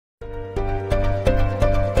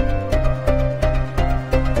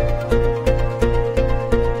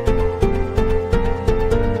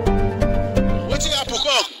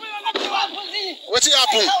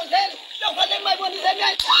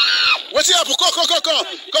What's happening?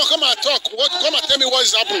 Come and talk. Come and tell me what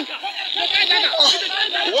is happening.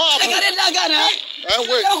 What happened?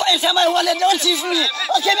 Wait. Don't thief me.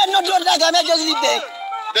 Okay, but not do that. Just leave there.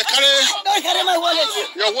 They Don't carry my wallet.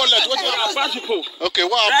 Your wallet. What happened? People. Okay,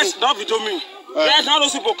 what happened? That's not with me. That's how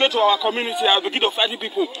those people came to our community and begin to fight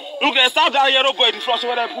people. Look, they start that yellow boy in the front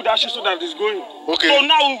where they put that shit so that it's going. Okay. So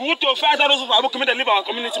now we want to fight all those people who leave our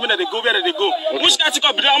community when they go where they go. Okay. Which can take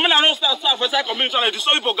up the I don't start for side community and they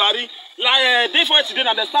so people Gary. Like they for it today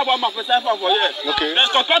and they start one man for side for here. Okay.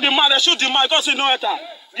 Let's control the man, they shoot the man because they know it.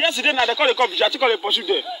 Yesterday now they call the cop, I call the pursue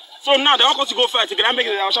there. So now they want to go fight. They can make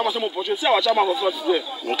our chairman some opportunity. See our chairman for front today.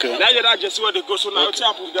 Okay. That's just where they go. So now it's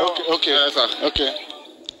up with them. Okay. Okay.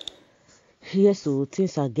 Yes, so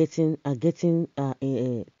things are getting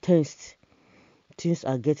tense. Things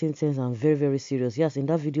are getting tense and very, very serious. Yes, in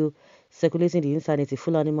that video circulating the internet, a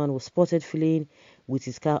Fulani man was spotted fleeing with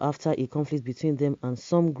his car after a conflict between them and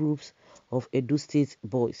some groups of Edo State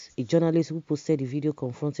boys. A journalist who posted the video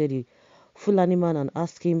confronted the Fulani man and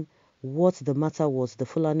asked him what the matter was. The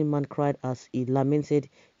Fulani man cried as he lamented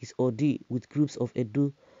his ordeal with groups of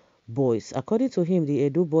Edo boys. According to him, the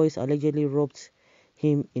Edo boys allegedly robbed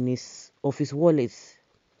him in his wallet.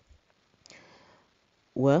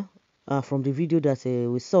 Well, from the video that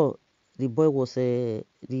we saw, the boy was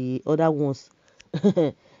the other ones.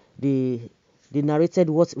 they narrated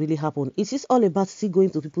what really happened. It is all about still going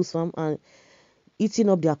to people's farm and eating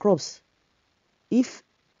up their crops. If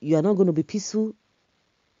you are not going to be peaceful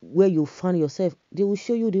where you find yourself, they will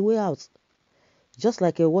show you the way out. Just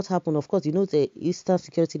like what happened, of course, you know, the Eastern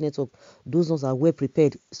Security Network, those ones are well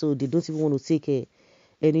prepared, so they don't even want to take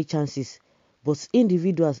any chances. But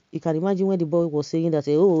individuals, you can imagine when the boy was saying that,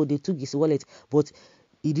 oh, they took his wallet, but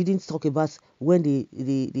he didn't talk about when they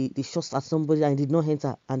shot at somebody and did not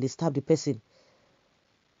enter and they stabbed the person.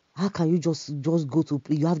 How can you just go to,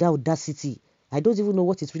 you have that audacity? I don't even know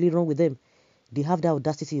what is really wrong with them. They have that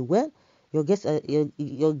audacity. Well, your guess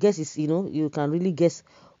is, you can really guess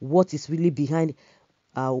what is really behind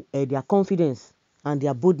their confidence and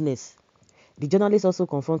their boldness. The journalist also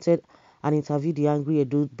confronted and interviewed the angry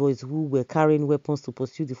Edo boys who were carrying weapons to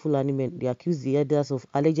pursue the Fulani men. They accused the elders of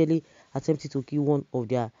allegedly attempting to kill one of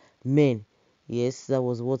their men. Yes, that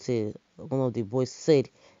was what one of the boys said.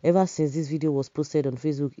 Ever since this video was posted on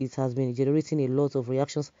Facebook, it has been generating a lot of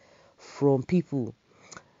reactions from people.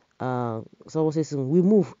 Someone says, we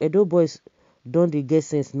move. Edo boys don't they get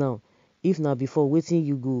sense now? If not before, waiting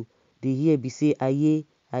you go. They hear be say, aye.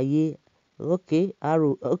 Okay,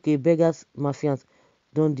 arrow. Okay, beggars, mafians.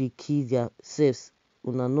 Don't they kill themselves?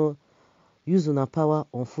 Una no use una power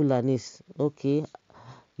on Fulanis. Okay,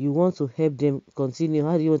 you want to help them continue.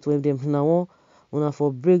 How do you want to help them? Now, una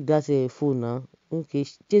for break that phone now. Okay,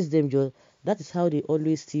 chase them. Just that is how they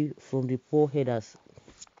always steal from the poor headers.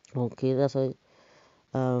 Okay, that's how.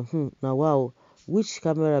 Now wow, which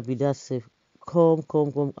camera be that safe? Come.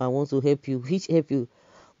 I want to help you. Which help you?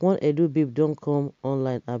 One Edo babe don't come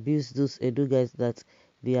online abuse those Edo guys that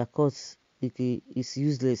they are caught. It is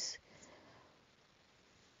useless.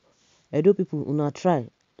 Edo people una try.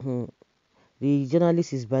 The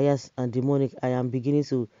journalist is biased and demonic. I am beginning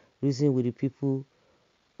to reason with the people.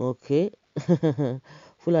 Okay.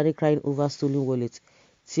 Fulani crying over stolen wallet.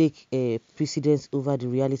 Take precedence over the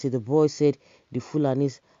reality. The boy said the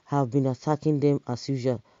Fulanis have been attacking them as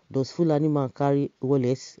usual. Does Fulani man carry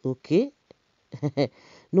wallets? Okay.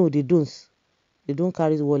 No, they don't. They don't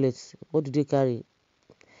carry wallets. What do they carry?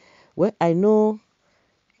 Well, I know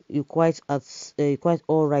you're quite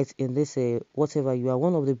all right in this whatever. You are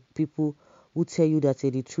one of the people who tell you that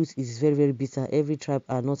the truth is very, very bitter. Every tribe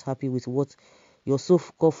are not happy with what your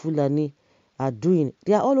so-called Fulani are doing.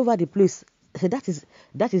 They are all over the place. That is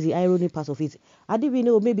the irony part of it. I didn't even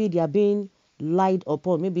know maybe they are being lied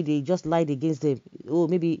upon. Maybe they just lied against them. Or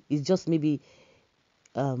maybe it's just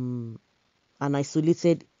an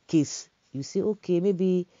isolated case. You say, okay,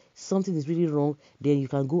 maybe something is really wrong, then you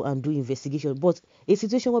can go and do investigation. But a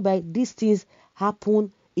situation whereby these things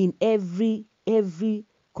happen in every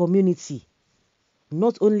community,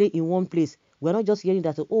 not only in one place. We're not just hearing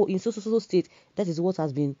that, oh, in so state, that is what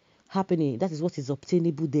has been happening, that is what is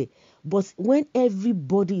obtainable there. But when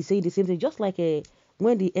everybody is saying the same thing, just like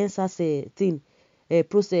when the NSAS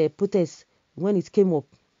protest, when it came up,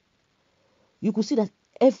 you could see that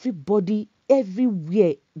everybody,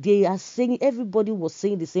 everywhere, everybody was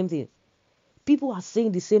saying the same thing. People are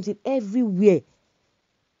saying the same thing everywhere.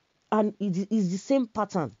 And it is the same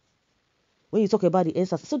pattern when you talk about the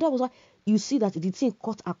NSAS. So that was why you see that the thing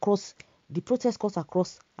cut across, the protest cut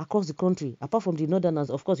across the country. Apart from the northerners,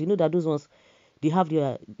 of course, you know that those ones, they have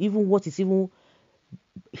their, even what is even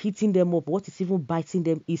hitting them up, what is even biting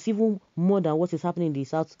them is even more than what is happening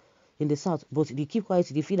in the south. But they keep quiet.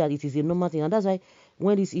 They feel that it is a normal thing, and that's why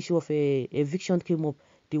when this issue of eviction came up,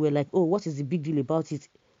 they were like, oh, what is the big deal about it?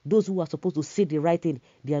 Those who are supposed to say the right thing,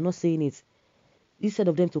 they are not saying it. Instead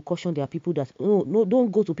of them to caution their people that no,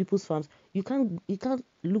 don't go to people's farms. You can't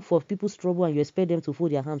look for people's trouble and you expect them to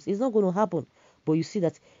fold their hands. It's not going to happen. But you see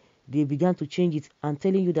that they began to change it and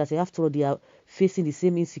telling you that after all they are facing the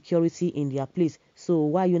same insecurity in their place. So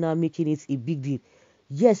why are you now making it a big deal?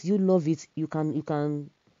 Yes, you love it. You can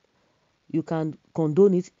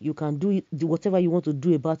condone it. You can do it. Do whatever you want to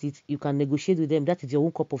do about it. You can negotiate with them. That is your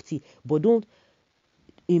own cup of tea. But don't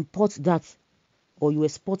import that or you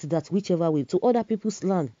export that whichever way to other people's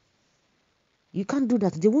land. You can't do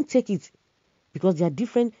that. They won't take it because they are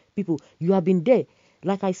different people. You have been there.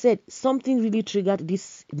 Like I said, something really triggered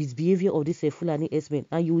this misbehavior of this Fulani herdsmen.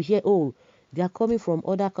 And you will hear, oh, they are coming from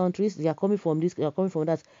other countries. They are coming from this. They are coming from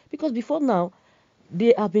that. Because before now,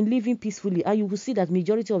 they have been living peacefully. And you will see that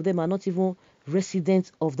majority of them are not even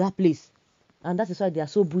residents of that place. And that is why they are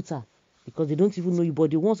so brutal. Because they don't even know you.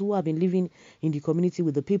 But the ones who have been living in the community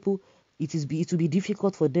with the people, it will be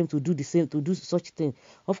difficult for them to do the same, to do such thing.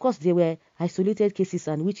 Of course, there were isolated cases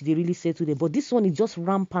and which they really said to them, but this one is just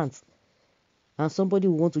rampant. And somebody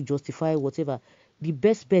will want to justify whatever. The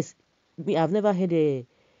best, I've never heard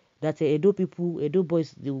that Edo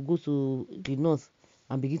boys, they will go to the north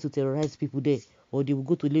and begin to terrorize people there. Or they will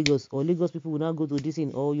go to Lagos, or Lagos people will now go to this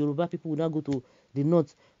thing, or Yoruba people will now go to the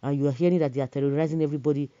north, and you are hearing that they are terrorizing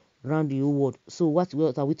everybody around the whole world. So what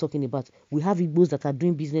are we talking about? We have Igbos that are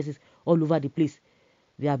doing businesses all over the place.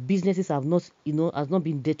 Their businesses has not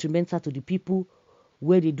been detrimental to the people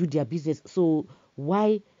where they do their business. So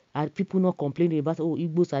why are people not complaining about, oh,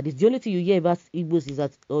 Igbos are this? The only thing you hear about Igbos is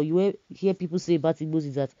that, or you hear people say about Igbos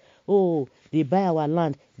is that, oh, they buy our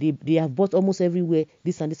land, they have bought almost everywhere,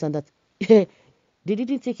 this and that. They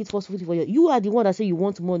didn't take it forcefully for you. You are the one that say you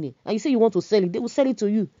want money, and you say you want to sell it. They will sell it to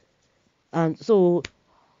you. And so,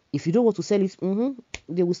 if you don't want to sell it,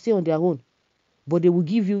 they will stay on their own. But they will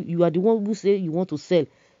give you. You are the one who say you want to sell.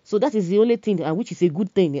 So that is the only thing, and which is a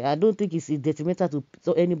good thing. I don't think it's detrimental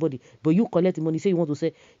to anybody. But you collect the money, say you want to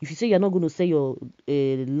sell. If you say you're not going to sell your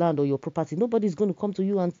land or your property, nobody is going to come to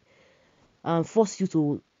you and force you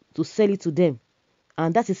to sell it to them.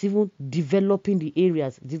 And that is even developing the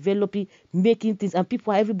areas, making things, and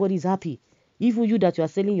everybody is happy. Even you that you are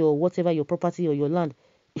selling your whatever, your property or your land,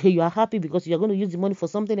 you are happy because you are going to use the money for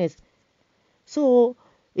something else. So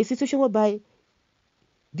a situation whereby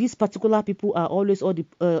these particular people are always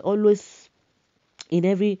in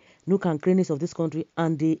every nook and crannies of this country,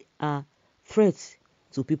 and they are threats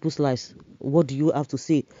to people's lives. What do you have to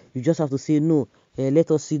say? You just have to say no. Let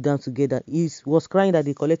us sit down together. He was crying that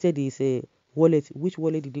they collected his wallet. Which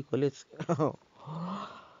wallet did they collect?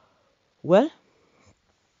 Well,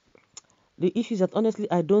 the issue is that honestly,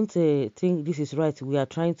 I don't think this is right. We are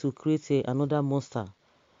trying to create another monster.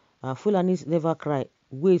 Fulanis never cry.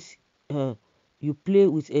 Wait, you play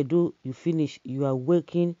with Edo, you finish. You are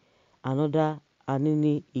working another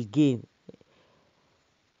Anini again.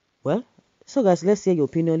 Well, so guys, let's hear your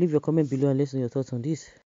opinion. Leave your comment below and let's know your thoughts on this.